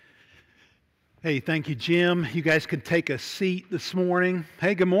Hey, thank you, Jim. You guys can take a seat this morning.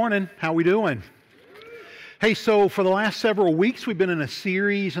 Hey, good morning. How we doing? Hey, so for the last several weeks, we've been in a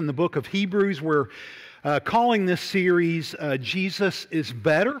series in the book of Hebrews. We're calling this series Jesus is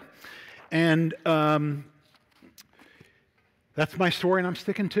Better. And that's my story, and I'm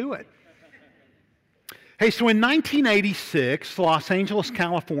sticking to it. Hey, so in 1986, Los Angeles,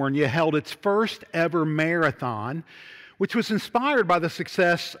 California held its first ever marathon, which was inspired by the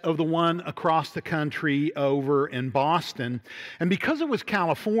success of the one across the country over in Boston. And because it was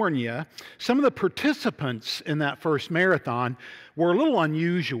California, some of the participants in that first marathon were a little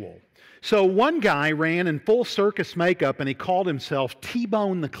unusual. So one guy ran in full circus makeup and he called himself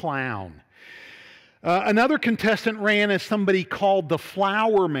T-Bone the Clown. Another contestant ran as somebody called the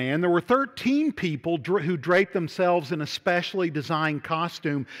Flower Man. There were 13 people who draped themselves in a specially designed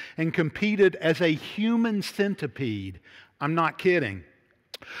costume and competed as a human centipede. I'm not kidding.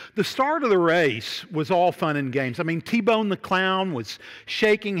 The start of the race was all fun and games. I mean, T-Bone the Clown was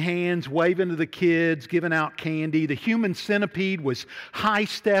shaking hands, waving to the kids, giving out candy. The human centipede was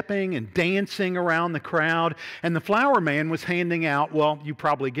high-stepping and dancing around the crowd. And the Flower Man was handing out, well, you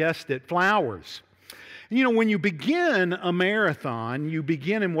probably guessed it, flowers. You know, when you begin a marathon, you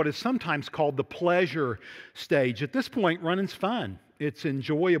begin in what is sometimes called the pleasure stage. At this point, running's fun. It's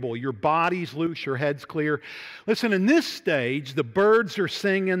enjoyable. Your body's loose, your head's clear. Listen, in this stage, the birds are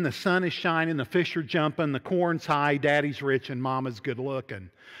singing, the sun is shining, the fish are jumping, the corn's high, daddy's rich, and mama's good looking.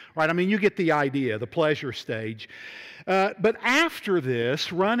 Right? I mean, you get the idea, the pleasure stage. But after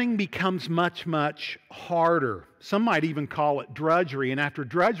this, running becomes much, much harder. Some might even call it drudgery, and after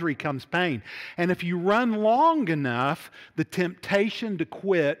drudgery comes pain. And if you run long enough, the temptation to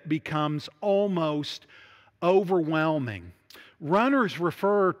quit becomes almost overwhelming. Runners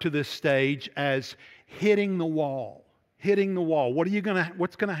refer to this stage as hitting the wall. Hitting the wall. What's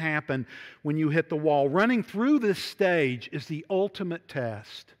going to happen when you hit the wall? Running through this stage is the ultimate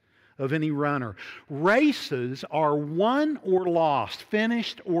test of any runner. Races are won or lost,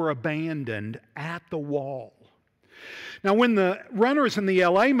 finished or abandoned at the wall. Now, when the runners in the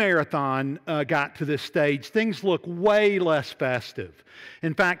LA Marathon got to this stage, things look way less festive.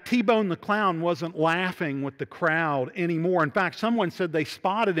 In fact, T-Bone the Clown wasn't laughing with the crowd anymore. In fact, someone said they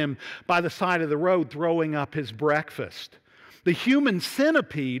spotted him by the side of the road throwing up his breakfast. The human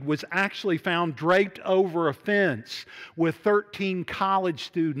centipede was actually found draped over a fence with 13 college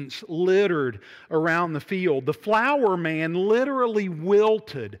students littered around the field. The Flower Man literally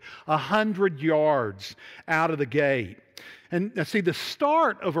wilted 100 yards out of the gate. And see, the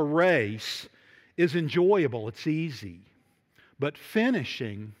start of a race is enjoyable, it's easy. But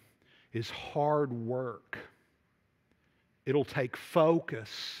finishing is hard work. It'll take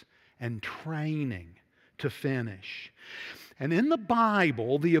focus and training to finish. And in the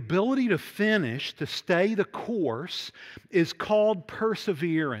Bible, the ability to finish, to stay the course, is called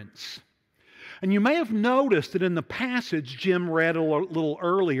perseverance. And you may have noticed that in the passage Jim read a little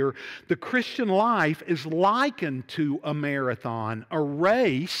earlier, the Christian life is likened to a marathon, a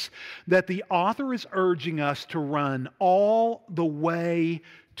race that the author is urging us to run all the way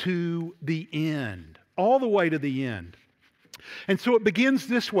to the end. All the way to the end. And so it begins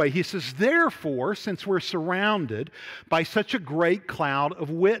this way. He says, therefore, since we're surrounded by such a great cloud of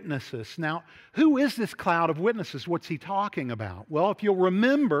witnesses. Now, who is this cloud of witnesses? What's he talking about? Well, if you'll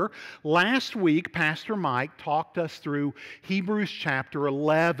remember, last week, Pastor Mike talked us through Hebrews chapter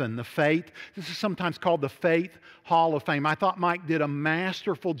 11, the faith. This is sometimes called the Faith Hall of Fame. I thought Mike did a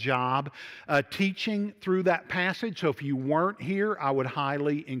masterful job teaching through that passage. So if you weren't here, I would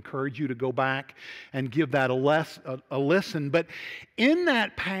highly encourage you to go back and give that a listen. But in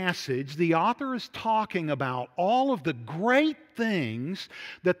that passage, the author is talking about all of the great things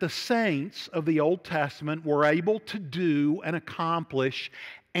that the saints of the Old Testament were able to do and accomplish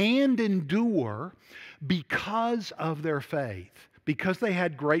and endure because of their faith. Because they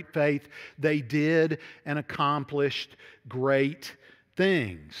had great faith, they did and accomplished great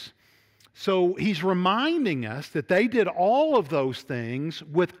things. So he's reminding us that they did all of those things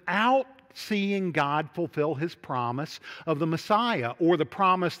without seeing God fulfill His promise of the Messiah, or the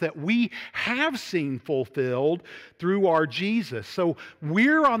promise that we have seen fulfilled through our Jesus. So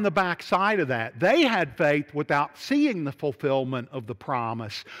we're on the backside of that. They had faith without seeing the fulfillment of the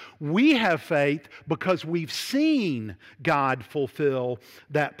promise. We have faith because we've seen God fulfill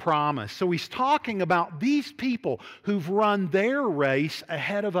that promise. So he's talking about these people who've run their race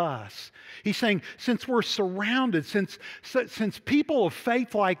ahead of us. He's saying, since we're surrounded, since people of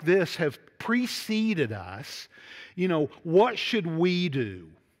faith like this have preceded us, what should we do?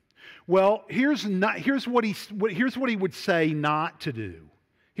 Well, here's what he would say not to do.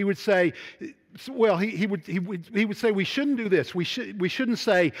 He would say, well, he would say we shouldn't do this. We shouldn't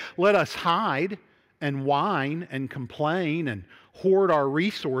say, let us hide and whine and complain and hoard our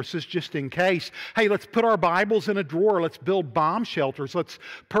resources just in case. Hey, let's put our Bibles in a drawer. Let's build bomb shelters. Let's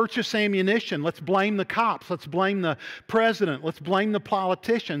purchase ammunition. Let's blame the cops. Let's blame the president. Let's blame the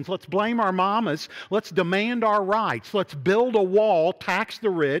politicians. Let's blame our mamas. Let's demand our rights. Let's build a wall, tax the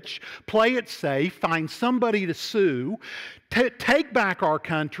rich, play it safe, find somebody to sue, take back our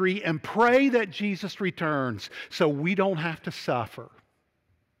country, and pray that Jesus returns so we don't have to suffer.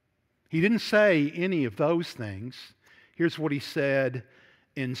 He didn't say any of those things. Here's what he said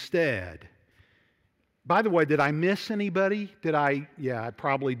instead. By the way, did I miss anybody? Yeah, I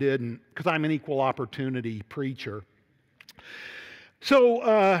probably didn't, because I'm an equal opportunity preacher.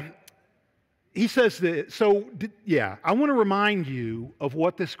 So he says that, I want to remind you of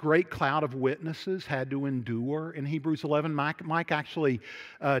what this great cloud of witnesses had to endure in Hebrews 11. Mike actually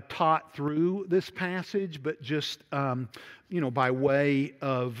taught through this passage, but just, by way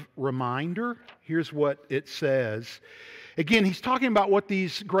of reminder, here's what it says. Again, he's talking about what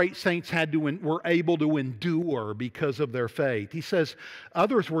these great saints were able to endure because of their faith. He says,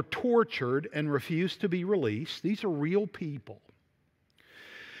 others were tortured and refused to be released. These are real people,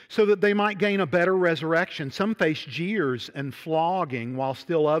 so that they might gain a better resurrection. Some faced jeers and flogging, while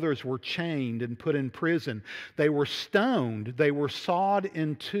still others were chained and put in prison. They were stoned. They were sawed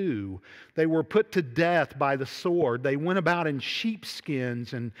in two. They were put to death by the sword. They went about in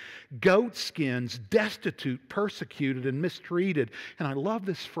sheepskins and goatskins, destitute, persecuted, and mistreated. And I love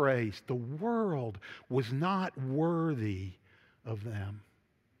this phrase, the world was not worthy of them.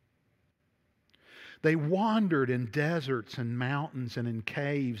 They wandered in deserts and mountains and in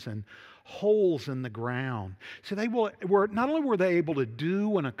caves and holes in the ground. So not only were they able to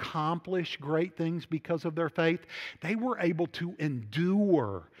do and accomplish great things because of their faith, they were able to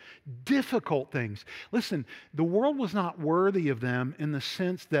endure difficult things. Listen, the world was not worthy of them in the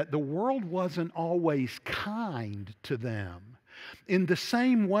sense that the world wasn't always kind to them. In the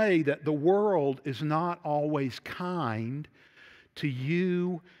same way that the world is not always kind to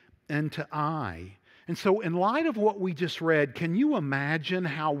you and to I. And so in light of what we just read, can you imagine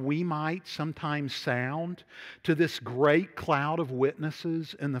how we might sometimes sound to this great cloud of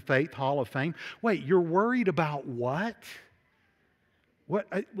witnesses in the Faith Hall of Fame? Wait, you're worried about what?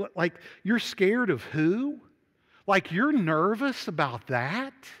 Like, you're scared of who? Like, you're nervous about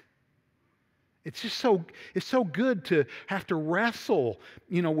that? It's so good to have to wrestle,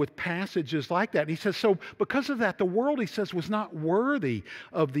 with passages like that. And he says, so because of that, the world, he says, was not worthy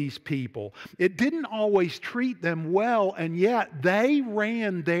of these people. It didn't always treat them well, and yet they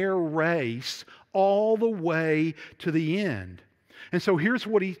ran their race all the way to the end. And so here's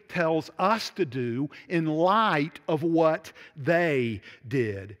what he tells us to do in light of what they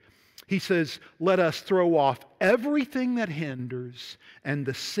did. He says, let us throw off everything that hinders and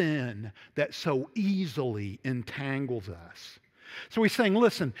the sin that so easily entangles us. So he's saying,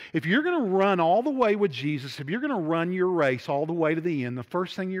 listen, if you're going to run all the way with Jesus, if you're going to run your race all the way to the end, the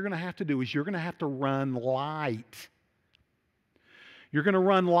first thing you're going to have to do is you're going to have to run light. You're going to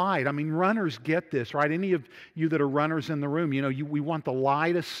run light. I mean, runners get this, right? Any of you that are runners in the room, we want the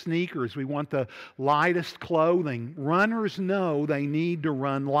lightest sneakers. We want the lightest clothing. Runners know they need to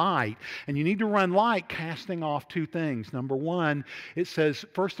run light. And you need to run light casting off two things. Number one, it says,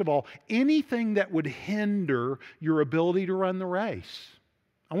 first of all, anything that would hinder your ability to run the race.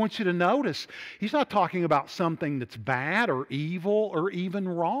 I want you to notice, he's not talking about something that's bad or evil or even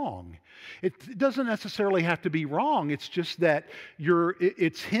wrong. It doesn't necessarily have to be wrong. It's just that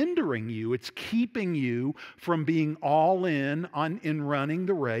it's hindering you. It's keeping you from being all in running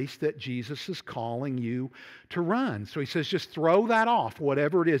the race that Jesus is calling you to run. So he says, just throw that off,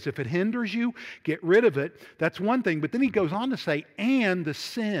 whatever it is. If it hinders you, get rid of it. That's one thing. But then he goes on to say, and the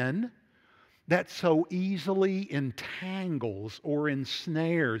sin that so easily entangles or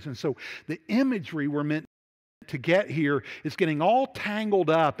ensnares. And so the imagery we're meant to get here is getting all tangled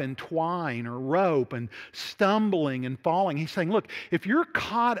up in twine or rope and stumbling and falling. He's saying, look, if you're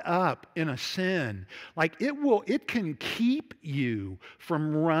caught up in a sin, it can keep you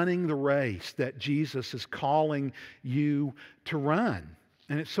from running the race that Jesus is calling you to run.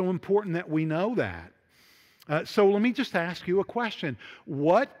 And it's so important that we know that. So let me just ask you a question.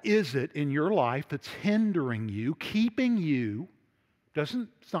 What is it in your life that's hindering you, keeping you, it's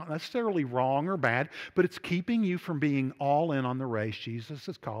not necessarily wrong or bad, but it's keeping you from being all in on the race Jesus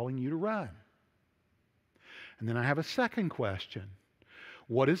is calling you to run? And then I have a second question.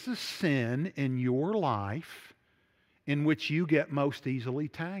 What is the sin in your life in which you get most easily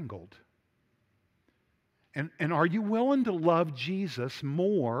tangled? And are you willing to love Jesus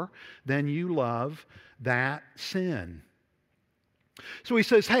more than you love that sin? So he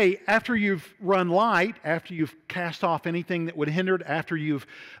says, hey, after you've run light, after you've cast off anything that would hinder it, after you've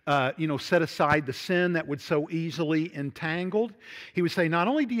set aside the sin that would so easily entangled, he would say, not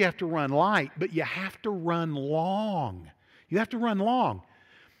only do you have to run light, but you have to run long. You have to run long.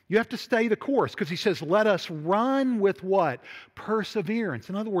 You have to stay the course, because he says, let us run with what? Perseverance.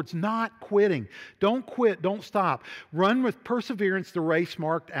 In other words, not quitting. Don't quit. Don't stop. Run with perseverance the race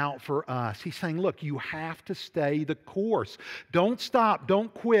marked out for us. He's saying, look, you have to stay the course. Don't stop.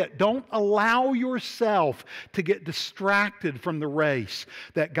 Don't quit. Don't allow yourself to get distracted from the race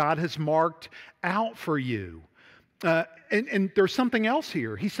that God has marked out for you. And there's something else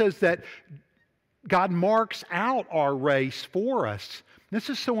here. He says that God marks out our race for us. This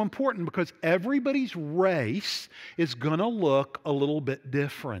is so important because everybody's race is going to look a little bit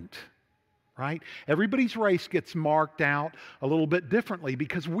different, right? Everybody's race gets marked out a little bit differently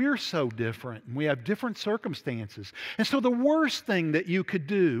because we're so different and we have different circumstances. And so the worst thing that you could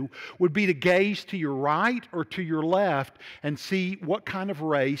do would be to gaze to your right or to your left and see what kind of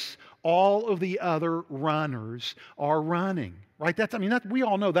race all of the other runners are running. Right? We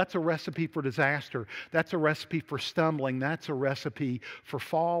all know that's a recipe for disaster. That's a recipe for stumbling. That's a recipe for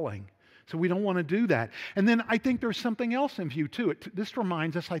falling. So we don't want to do that. And then I think there's something else in view too. This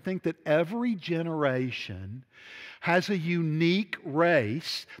reminds us, I think, that every generation has a unique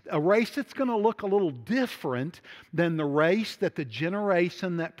race, a race that's going to look a little different than the race that the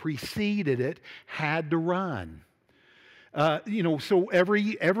generation that preceded it had to run. So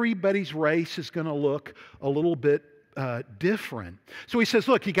everybody's race is going to look a little bit different. So he says,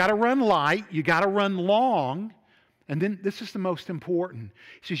 look, you got to run light, you got to run long, and then this is the most important.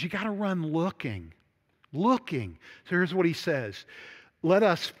 He says, you got to run looking. Looking. So here's what he says. Let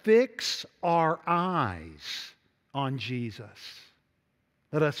us fix our eyes on Jesus.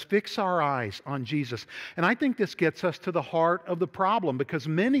 Let us fix our eyes on Jesus. And I think this gets us to the heart of the problem, because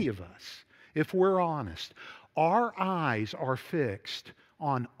many of us, if we're honest, our eyes are fixed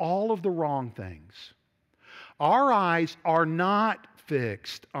on all of the wrong things. Our eyes are not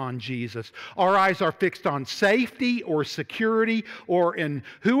fixed on Jesus. Our eyes are fixed on safety or security or in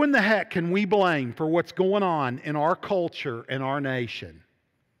who in the heck can we blame for what's going on in our culture and our nation.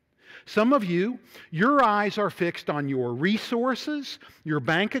 Some of you, your eyes are fixed on your resources, your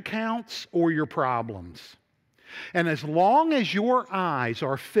bank accounts, or your problems. And as long as your eyes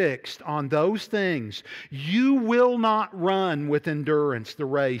are fixed on those things, you will not run with endurance the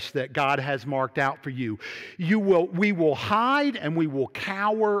race that God has marked out for you. We will hide and we will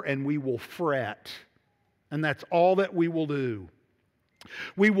cower and we will fret. And that's all that we will do.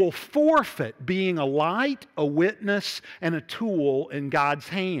 We will forfeit being a light, a witness, and a tool in God's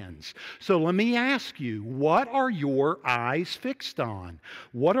hands. So let me ask you, what are your eyes fixed on?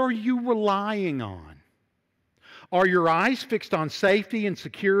 What are you relying on? Are your eyes fixed on safety and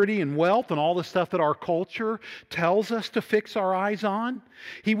security and wealth and all the stuff that our culture tells us to fix our eyes on?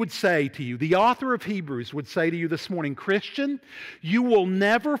 He would say to you, the author of Hebrews would say to you this morning, Christian, you will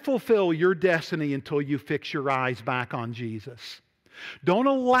never fulfill your destiny until you fix your eyes back on Jesus. Don't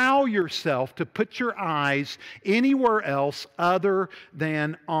allow yourself to put your eyes anywhere else other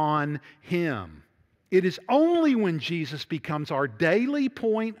than on Him. It is only when Jesus becomes our daily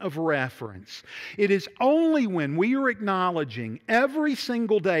point of reference. It is only when we are acknowledging every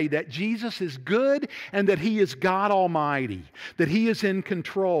single day that Jesus is good and that He is God Almighty, that He is in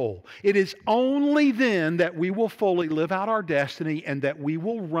control. It is only then that we will fully live out our destiny and that we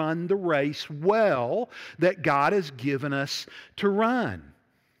will run the race well that God has given us to run.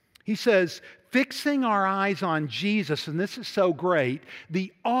 He says, fixing our eyes on Jesus, and this is so great,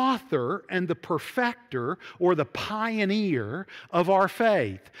 the author and the perfecter or the pioneer of our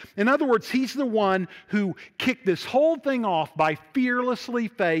faith. In other words, He's the one who kicked this whole thing off by fearlessly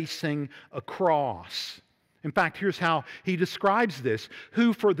facing a cross. In fact, here's how He describes this,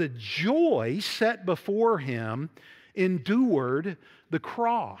 who for the joy set before Him endured the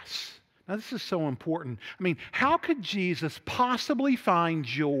cross. Now, this is so important. How could Jesus possibly find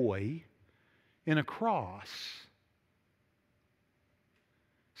joy in a cross?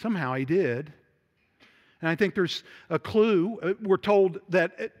 Somehow He did. And I think there's a clue. We're told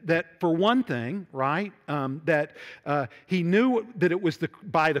that for one thing, right, that He knew that it was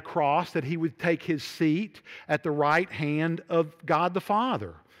by the cross that He would take His seat at the right hand of God the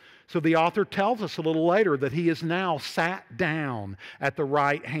Father. So the author tells us a little later that he is now sat down at the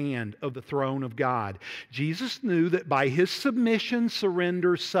right hand of the throne of God. Jesus knew that by his submission,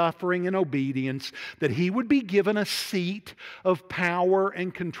 surrender, suffering, and obedience, that he would be given a seat of power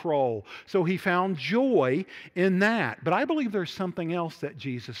and control. So he found joy in that. But I believe there's something else that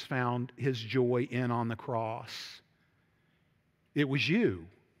Jesus found his joy in on the cross. It was you.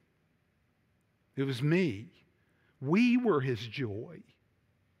 It was me. We were his joy.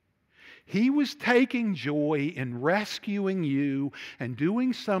 He was taking joy in rescuing you and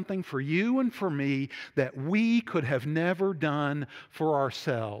doing something for you and for me that we could have never done for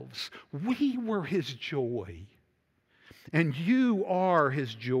ourselves. We were his joy. And you are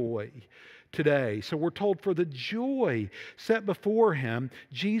his joy today. So we're told for the joy set before him,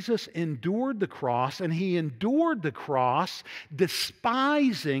 Jesus endured the cross, and he endured the cross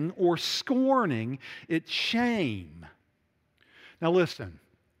despising or scorning its shame. Now listen.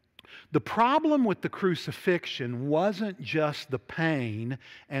 The problem with the crucifixion wasn't just the pain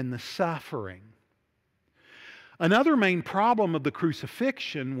and the suffering. Another main problem of the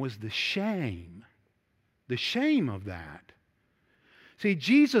crucifixion was the shame of that. See,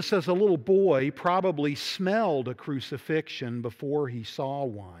 Jesus as a little boy probably smelled a crucifixion before he saw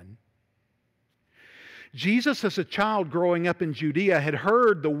one. Jesus, as a child growing up in Judea, had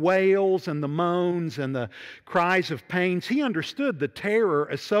heard the wails and the moans and the cries of pains. He understood the terror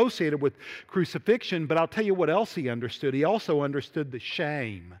associated with crucifixion, but I'll tell you what else he understood. He also understood the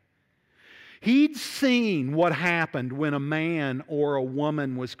shame. He'd seen what happened when a man or a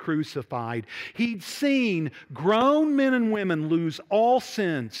woman was crucified. He'd seen grown men and women lose all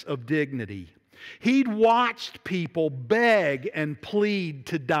sense of dignity. He'd watched people beg and plead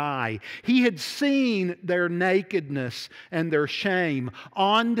to die. He had seen their nakedness and their shame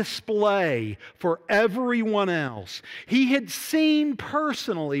on display for everyone else. He had seen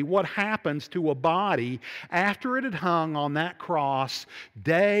personally what happens to a body after it had hung on that cross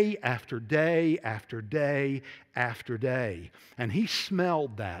day after day after day after day. And he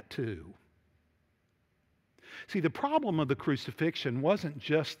smelled that too. See, the problem of the crucifixion wasn't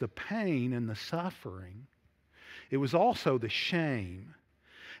just the pain and the suffering. It was also the shame.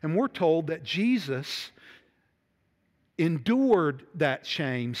 And we're told that Jesus endured that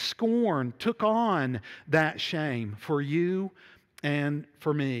shame, scorned, took on that shame for you and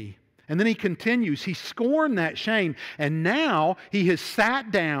for me. And then he continues, he scorned that shame, and now he has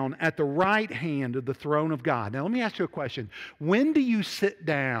sat down at the right hand of the throne of God. Now let me ask you a question. When do you sit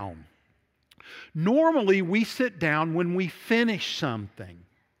down? Normally, we sit down when we finish something.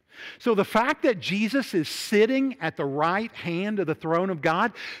 So the fact that Jesus is sitting at the right hand of the throne of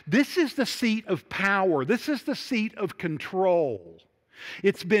God, this is the seat of power. This is the seat of control.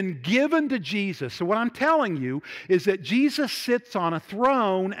 It's been given to Jesus. So what I'm telling you is that Jesus sits on a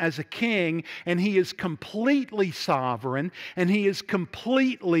throne as a king, and he is completely sovereign, and he is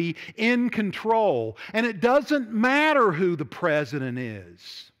completely in control. And it doesn't matter who the president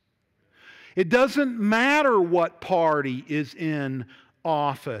is. It doesn't matter what party is in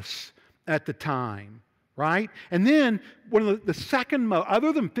office at the time, right? And then, one of the second most,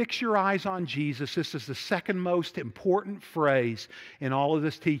 other than fix your eyes on Jesus, this is the second most important phrase in all of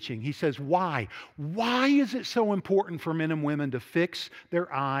this teaching. He says, why? Why is it so important for men and women to fix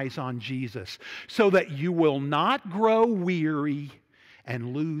their eyes on Jesus? So that you will not grow weary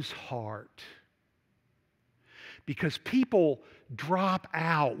and lose heart. Because people drop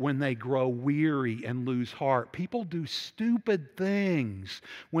out when they grow weary and lose heart. People do stupid things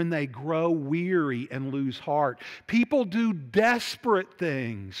when they grow weary and lose heart. People do desperate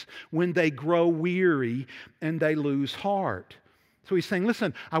things when they grow weary and they lose heart. So he's saying,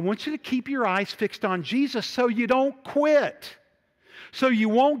 listen, I want you to keep your eyes fixed on Jesus so you don't quit. So you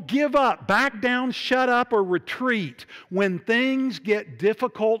won't give up, back down, shut up, or retreat when things get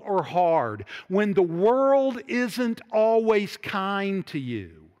difficult or hard, when the world isn't always kind to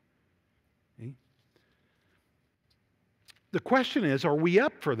you. See? The question is, are we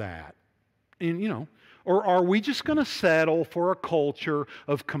up for that? And, or are we just going to settle for a culture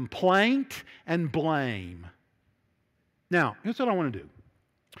of complaint and blame? Now, here's what I want to do.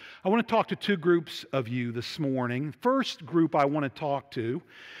 I want to talk to two groups of you this morning. First group I want to talk to,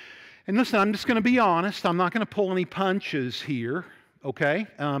 and listen, I'm just going to be honest. I'm not going to pull any punches here, okay?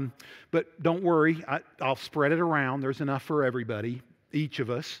 But don't worry, I'll spread it around. There's enough for everybody, each of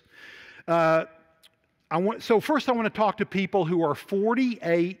us. So first I want to talk to people who are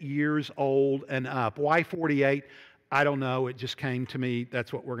 48 years old and up. Why 48? I don't know. It just came to me.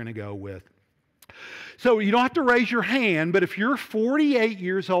 That's what we're going to go with. So you don't have to raise your hand, but if you're 48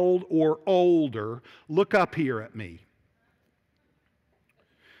 years old or older, look up here at me.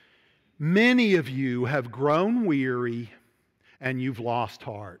 Many of you have grown weary and you've lost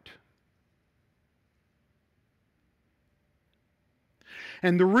heart.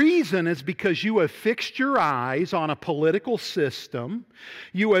 And the reason is because you have fixed your eyes on a political system.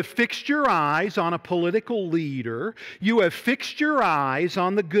 You have fixed your eyes on a political leader. You have fixed your eyes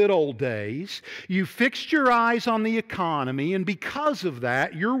on the good old days. You fixed your eyes on the economy. And because of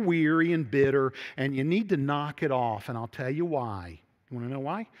that, you're weary and bitter and you need to knock it off. And I'll tell you why. You want to know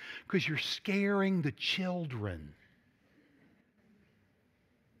why? Because you're scaring the children.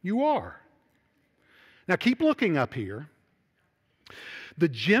 You are. Now keep looking up here. The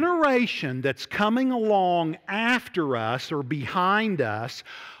generation that's coming along after us or behind us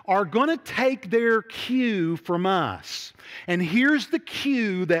are going to take their cue from us. And here's the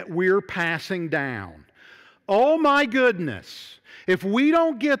cue that we're passing down. Oh my goodness, if we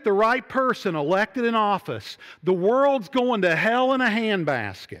don't get the right person elected in office, the world's going to hell in a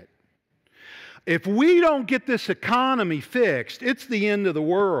handbasket. If we don't get this economy fixed, it's the end of the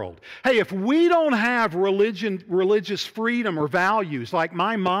world. Hey, if we don't have religious freedom or values like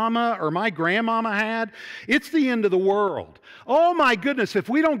my mama or my grandmama had, it's the end of the world. Oh my goodness, if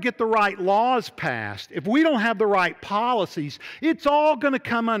we don't get the right laws passed, if we don't have the right policies, it's all going to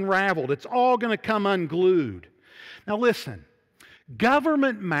come unraveled. It's all going to come unglued. Now listen,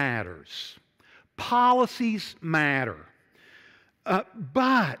 government matters. Policies matter.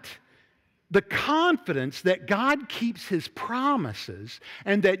 But the confidence that God keeps His promises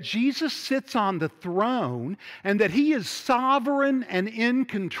and that Jesus sits on the throne and that He is sovereign and in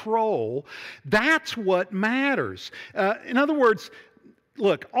control, that's what matters. In other words,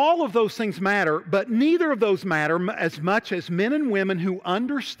 look, all of those things matter, but neither of those matter as much as men and women who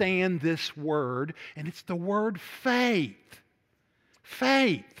understand this word, and it's the word faith.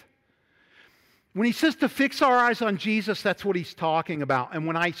 Faith. When he says to fix our eyes on Jesus, that's what he's talking about. And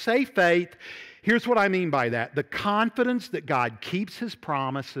when I say faith, here's what I mean by that. The confidence that God keeps His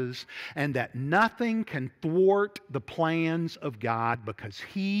promises and that nothing can thwart the plans of God because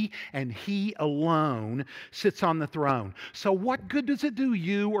He and He alone sits on the throne. So what good does it do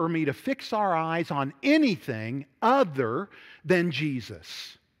you or me to fix our eyes on anything other than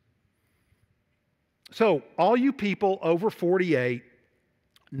Jesus? So all you people over 48,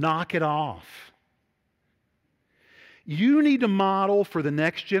 knock it off. You need to model for the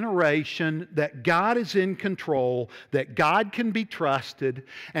next generation that God is in control, that God can be trusted,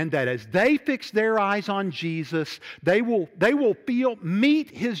 and that as they fix their eyes on Jesus, they will meet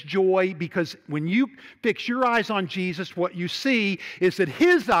His joy, because when you fix your eyes on Jesus, what you see is that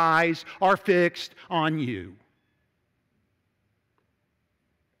His eyes are fixed on you.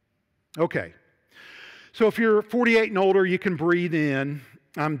 Okay. So if you're 48 and older, you can breathe in.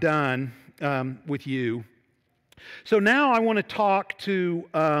 I'm done with you. So now I want to talk to,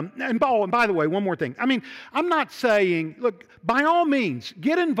 and by the way, one more thing. I mean, I'm not saying, look, by all means,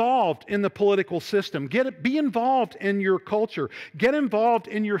 get involved in the political system. Be involved in your culture. Get involved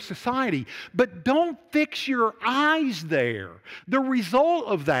in your society. But don't fix your eyes there. The result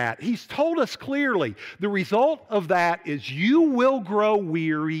of that, He's told us clearly, the result of that is you will grow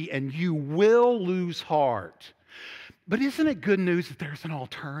weary and you will lose heart. But isn't it good news that there's an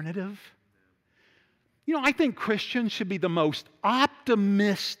alternative? You know, I think Christians should be the most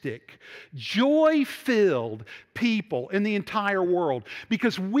optimistic, joy-filled people in the entire world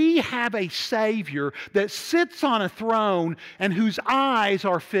because we have a Savior that sits on a throne and whose eyes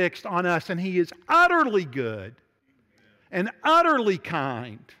are fixed on us, and He is utterly good and utterly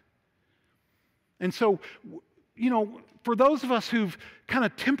kind. And so, you know, for those of us who've kind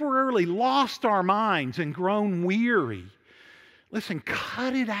of temporarily lost our minds and grown weary, listen,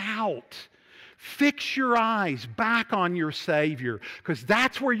 cut it out. Fix your eyes back on your Savior, because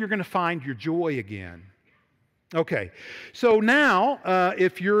that's where you're going to find your joy again. Okay, so now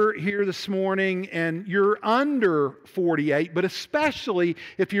if you're here this morning and you're under 48, but especially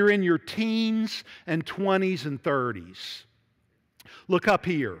if you're in your teens and 20s and 30s, look up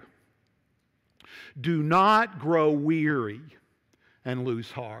here. Do not grow weary and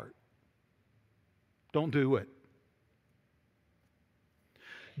lose heart. Don't do it.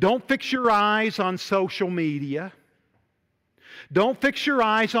 Don't fix your eyes on social media. Don't fix your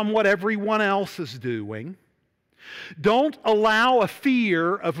eyes on what everyone else is doing. Don't allow a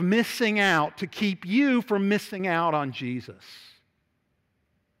fear of missing out to keep you from missing out on Jesus.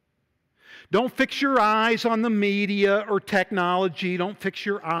 Don't fix your eyes on the media or technology. Don't fix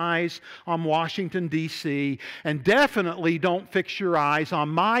your eyes on Washington, D.C. And definitely don't fix your eyes on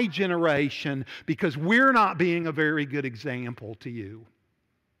my generation, because we're not being a very good example to you.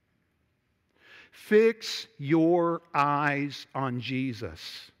 Fix your eyes on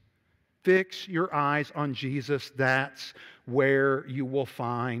Jesus. Fix your eyes on Jesus. That's where you will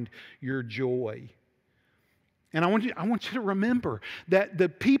find your joy. And I want you to remember that the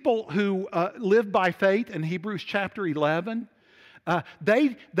people who live by faith in Hebrews chapter 11,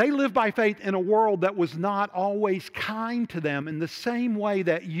 they live by faith in a world that was not always kind to them in the same way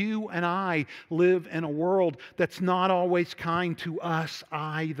that you and I live in a world that's not always kind to us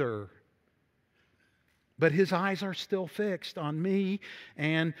either. But his eyes are still fixed on me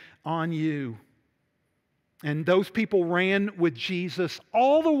and on you. And those people ran with Jesus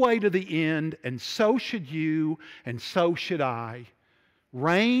all the way to the end, and so should you, and so should I.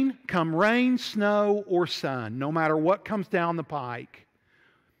 Rain, come rain, snow, or sun, no matter what comes down the pike,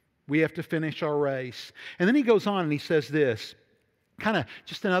 we have to finish our race. And then he goes on and he says this, kind of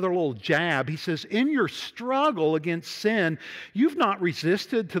just another little jab. He says, in your struggle against sin, you've not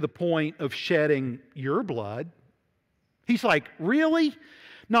resisted to the point of shedding your blood. He's like, really?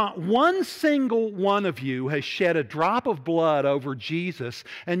 Not one single one of you has shed a drop of blood over Jesus,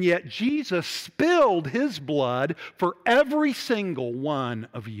 and yet Jesus spilled his blood for every single one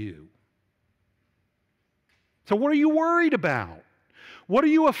of you. So what are you worried about? What are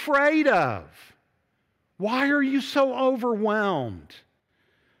you afraid of? Why are you so overwhelmed?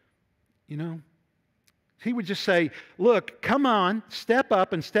 You know, he would just say, look, come on, step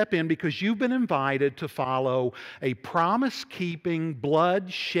up and step in because you've been invited to follow a promise-keeping,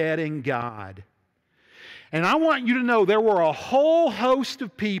 blood-shedding God. And I want you to know there were a whole host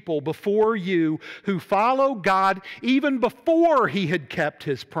of people before you who followed God even before he had kept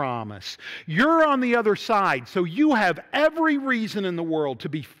his promise. You're on the other side, so you have every reason in the world to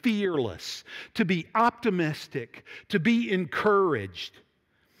be fearless, to be optimistic, to be encouraged.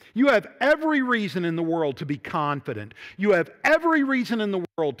 You have every reason in the world to be confident. You have every reason in the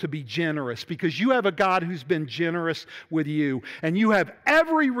world to be generous because you have a God who's been generous with you. And you have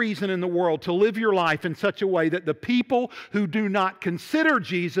every reason in the world to live your life in such a way that the people who do not consider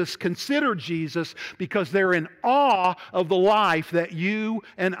Jesus because they're in awe of the life that you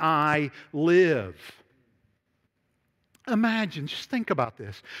and I live. Imagine, just think about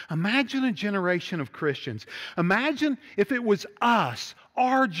this. Imagine a generation of Christians. Imagine if it was us,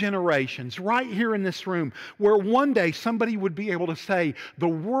 our generations, right here in this room, where one day somebody would be able to say, the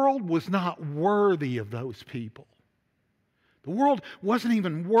world was not worthy of those people. The world wasn't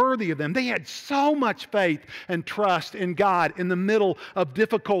even worthy of them. They had so much faith and trust in God in the middle of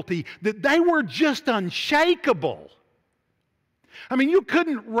difficulty that they were just unshakable. I mean, you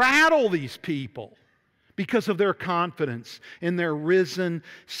couldn't rattle these people because of their confidence in their risen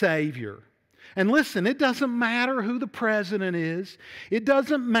Savior. And listen, it doesn't matter who the president is. It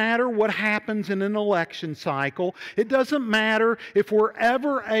doesn't matter what happens in an election cycle. It doesn't matter if we're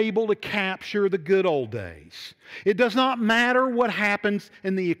ever able to capture the good old days. It does not matter what happens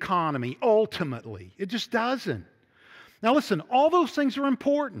in the economy, ultimately. It just doesn't. Now listen, all those things are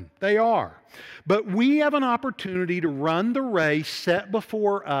important. They are. But we have an opportunity to run the race set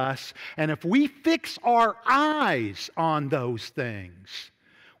before us, and if we fix our eyes on those things,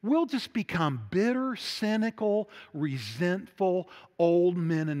 we'll just become bitter, cynical, resentful old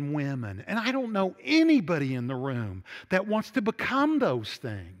men and women. And I don't know anybody in the room that wants to become those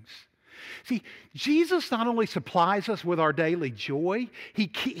things. See, Jesus not only supplies us with our daily joy, He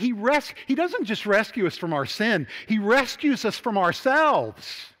doesn't just rescue us from our sin, He rescues us from ourselves.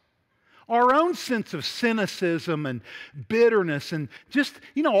 Our own sense of cynicism and bitterness and just,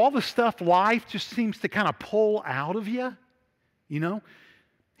 all the stuff life just seems to kind of pull out of you.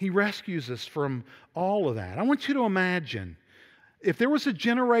 He rescues us from all of that. I want you to imagine if there was a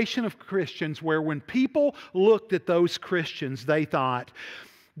generation of Christians where when people looked at those Christians, they thought,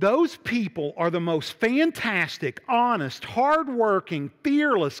 those people are the most fantastic, honest, hardworking,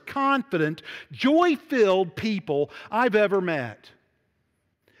 fearless, confident, joy-filled people I've ever met.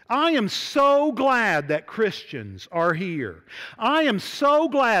 I am so glad that Christians are here. I am so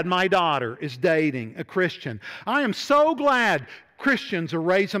glad my daughter is dating a Christian. I am so glad Christians are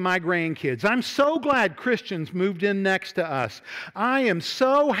raising my grandkids. I'm so glad Christians moved in next to us. I am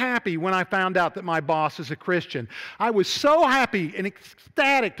so happy when I found out that my boss is a Christian. I was so happy and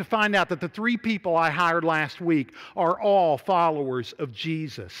ecstatic to find out that the 3 people I hired last week are all followers of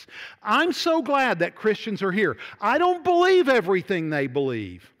Jesus. I'm so glad that Christians are here. I don't believe everything they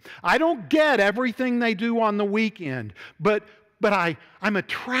believe. I don't get everything they do on the weekend, but I'm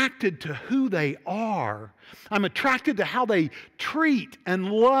attracted to who they are. I'm attracted to how they treat and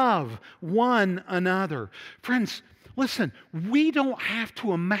love one another. Friends, Listen, we don't have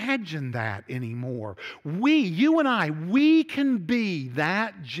to imagine that anymore. You and I, we can be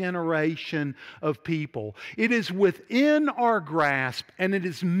that generation of people. It is within our grasp, and it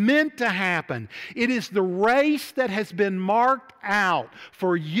is meant to happen. It is the race that has been marked out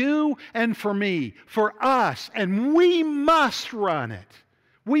for you and for me, for us, and we must run it.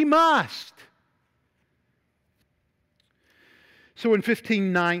 We must. So in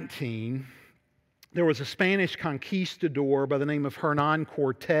 1519, there was a Spanish conquistador by the name of Hernan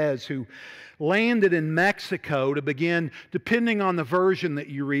Cortez who landed in Mexico to begin, depending on the version that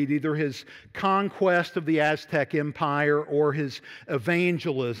you read, either his conquest of the Aztec Empire or his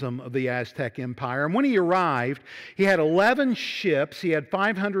evangelism of the Aztec Empire. And when he arrived, he had 11 ships, he had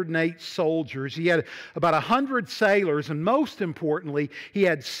 508 soldiers, he had about 100 sailors, and most importantly, he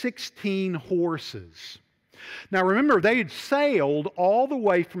had 16 horses. Now remember, they had sailed all the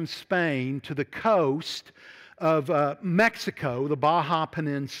way from Spain to the coast of Mexico, the Baja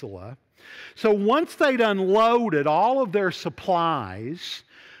Peninsula. So once they'd unloaded all of their supplies,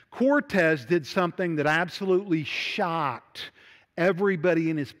 Cortez did something that absolutely shocked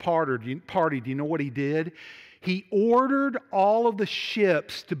everybody in his party. Do you know what he did? He ordered all of the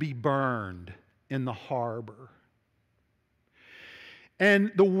ships to be burned in the harbor.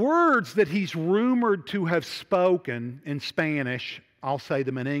 And the words that he's rumored to have spoken in Spanish, I'll say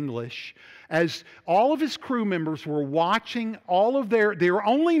them in English, as all of his crew members were watching all of their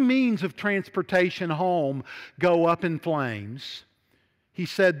only means of transportation home go up in flames, he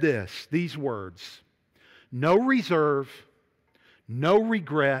said these words: "No reserve, no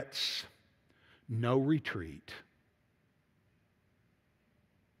regrets, no retreat."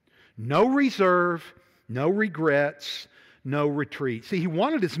 No reserve, no regrets, no retreat. See, he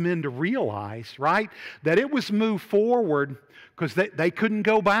wanted his men to realize, right, that it was move forward because they couldn't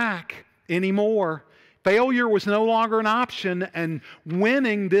go back anymore. Failure was no longer an option, and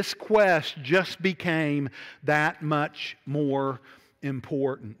winning this quest just became that much more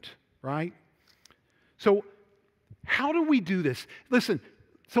important, right? So how do we do this? Listen,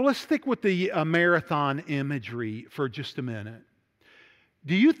 so let's stick with the marathon imagery for just a minute.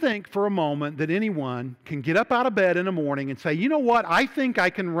 Do you think for a moment that anyone can get up out of bed in the morning and say, you know what, I think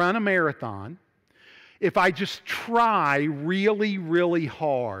I can run a marathon if I just try really, really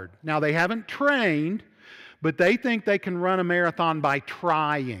hard? Now, they haven't trained, but they think they can run a marathon by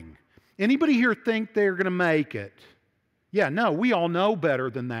trying. Anybody here think they're going to make it? Yeah, no, we all know better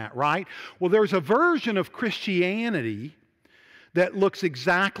than that, right? Well, there's a version of Christianity that looks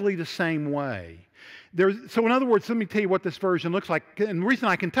exactly the same way. So in other words, let me tell you what this version looks like. And the reason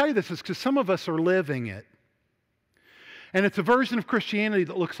I can tell you this is because some of us are living it. And it's a version of Christianity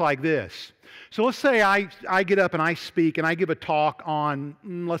that looks like this. So let's say I get up and I speak and I give a talk on,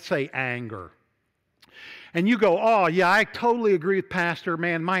 let's say, anger. And you go, oh, yeah, I totally agree with Pastor.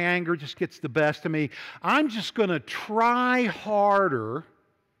 Man, my anger just gets the best of me. I'm just going to try harder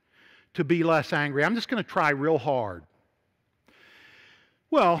to be less angry. I'm just going to try real hard.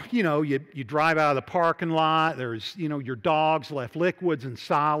 Well, you know, you drive out of the parking lot, there's, your dog's left liquids and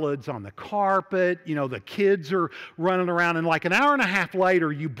solids on the carpet, the kids are running around, and like an hour and a half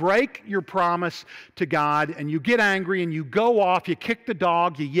later, you break your promise to God, and you get angry, and you go off, you kick the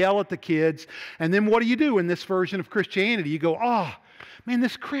dog, you yell at the kids, and then what do in this version of Christianity? You go, oh, man,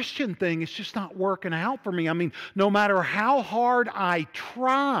 this Christian thing is just not working out for me. I mean, no matter how hard I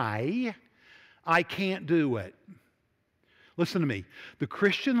try, I can't do it. Listen to me. The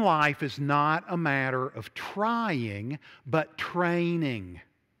Christian life is not a matter of trying, but training.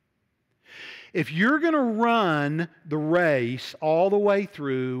 If you're going to run the race all the way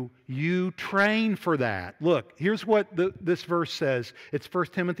through, you train for that. Look, here's what this verse says. It's 1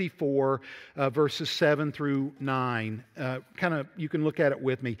 Timothy 4, verses 7 through 9. You can look at it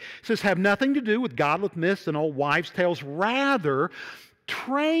with me. It says, have nothing to do with godless myths and old wives' tales. Rather,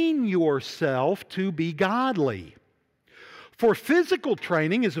 train yourself to be godly. For physical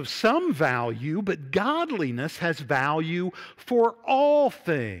training is of some value, but godliness has value for all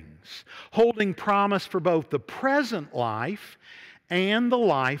things, holding promise for both the present life and the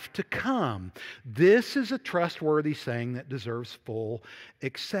life to come. This is a trustworthy saying that deserves full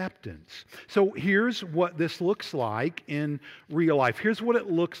acceptance. So here's what this looks like in real life. Here's what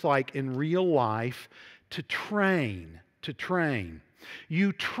it looks like in real life to train.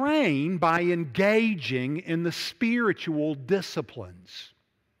 You train by engaging in the spiritual disciplines.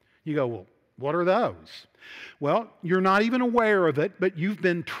 You go, well, what are those? Well, you're not even aware of it, but you've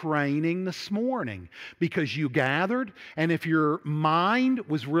been training this morning because you gathered, and if your mind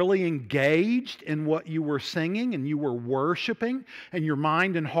was really engaged in what you were singing and you were worshiping, and your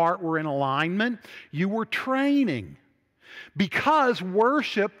mind and heart were in alignment, you were training, Because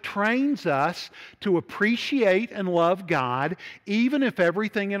worship trains us to appreciate and love God, even if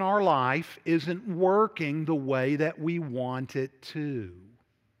everything in our life isn't working the way that we want it to.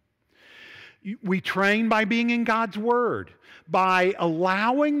 We train by being in God's Word, by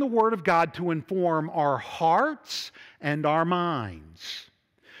allowing the Word of God to inform our hearts and our minds.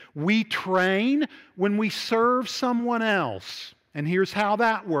 We train when we serve someone else. And here's how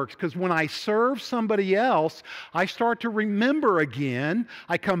that works. Because when I serve somebody else, I start to remember again.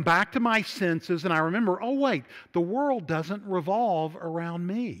 I come back to my senses and I remember, oh wait, the world doesn't revolve around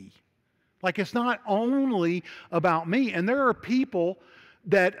me. Like it's not only about me. And there are people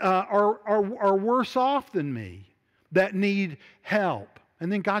that are worse off than me, that need help.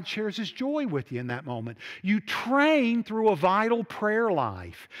 And then God shares His joy with you in that moment. You train through a vital prayer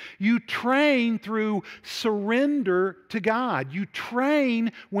life. You train through surrender to God. You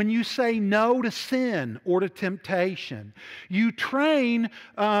train when you say no to sin or to temptation. You train,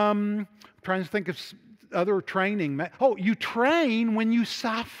 trying to think of other training. Oh, you train when you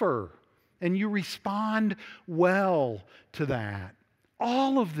suffer and you respond well to that.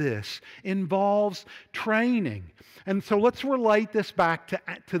 All of this involves training. And so let's relate this back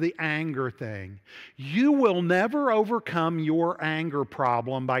to the anger thing. You will never overcome your anger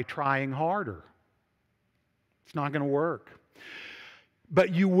problem by trying harder. It's not going to work.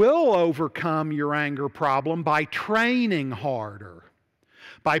 But you will overcome your anger problem by training harder.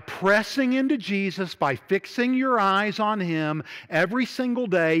 By pressing into Jesus, by fixing your eyes on Him every single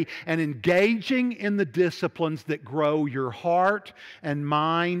day and engaging in the disciplines that grow your heart and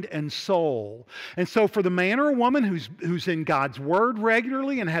mind and soul. And so for the man or woman who's in God's Word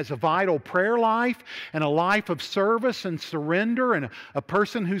regularly and has a vital prayer life and a life of service and surrender, and a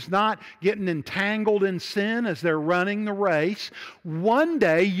person who's not getting entangled in sin as they're running the race, one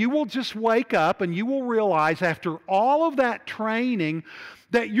day you will just wake up and you will realize after all of that training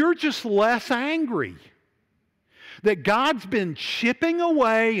that you're just less angry. That God's been chipping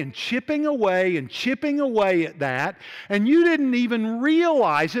away and chipping away and chipping away at that, and you didn't even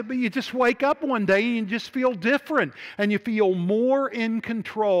realize it, but you just wake up one day and you just feel different, and you feel more in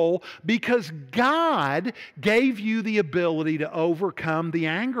control because God gave you the ability to overcome the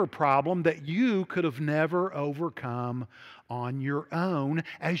anger problem that you could have never overcome on your own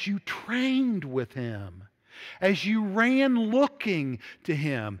as you trained with Him. As you ran looking to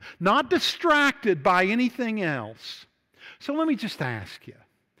Him, not distracted by anything else. So let me just ask you,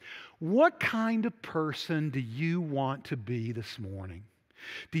 what kind of person do you want to be this morning?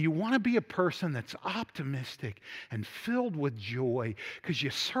 Do you want to be a person that's optimistic and filled with joy because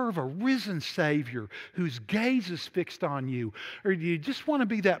you serve a risen Savior whose gaze is fixed on you? Or do you just want to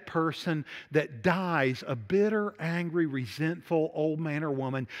be that person that dies a bitter, angry, resentful old man or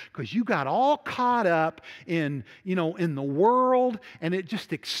woman because you got all caught up in the world and it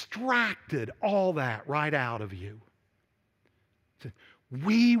just extracted all that right out of you?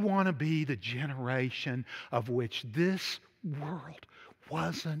 We want to be the generation of which this world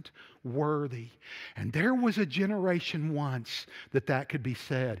wasn't worthy. And there was a generation once that could be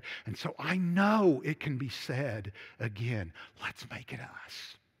said. And so I know it can be said again. Let's make it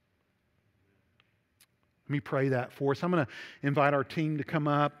us. Let me pray that for us. I'm going to invite our team to come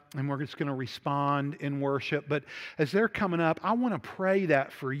up and we're just going to respond in worship. But as they're coming up, I want to pray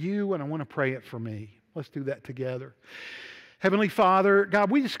that for you and I want to pray it for me. Let's do that together. Heavenly Father,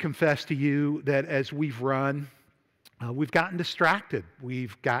 God, we just confess to you that as we've run, we've gotten distracted.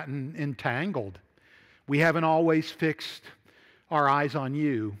 We've gotten entangled. We haven't always fixed our eyes on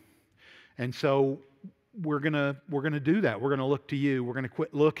you. And so we're gonna do that. We're gonna look to you. We're gonna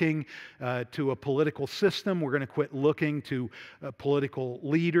quit looking to a political system. We're gonna quit looking to political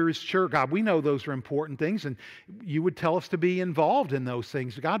leaders. Sure, God, we know those are important things, and you would tell us to be involved in those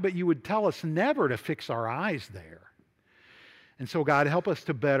things, God, but you would tell us never to fix our eyes there. And so, God, help us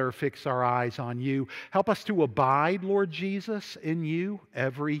to better fix our eyes on you. Help us to abide, Lord Jesus, in you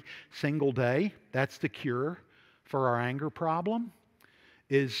every single day. That's the cure for our anger problem,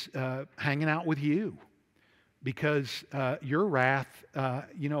 is hanging out with you. Because your wrath,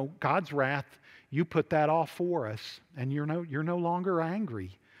 God's wrath, you put that off for us. And you're no longer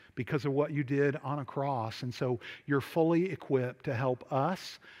angry because of what you did on a cross. And so you're fully equipped to help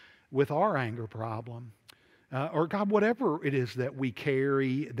us with our anger problem. Or God, whatever it is that we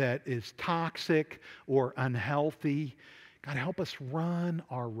carry that is toxic or unhealthy, God, help us run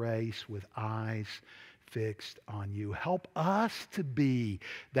our race with eyes fixed on you. Help us to be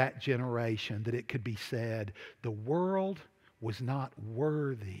that generation that it could be said, the world was not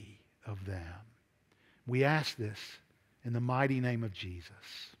worthy of them. We ask this in the mighty name of Jesus.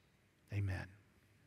 Amen.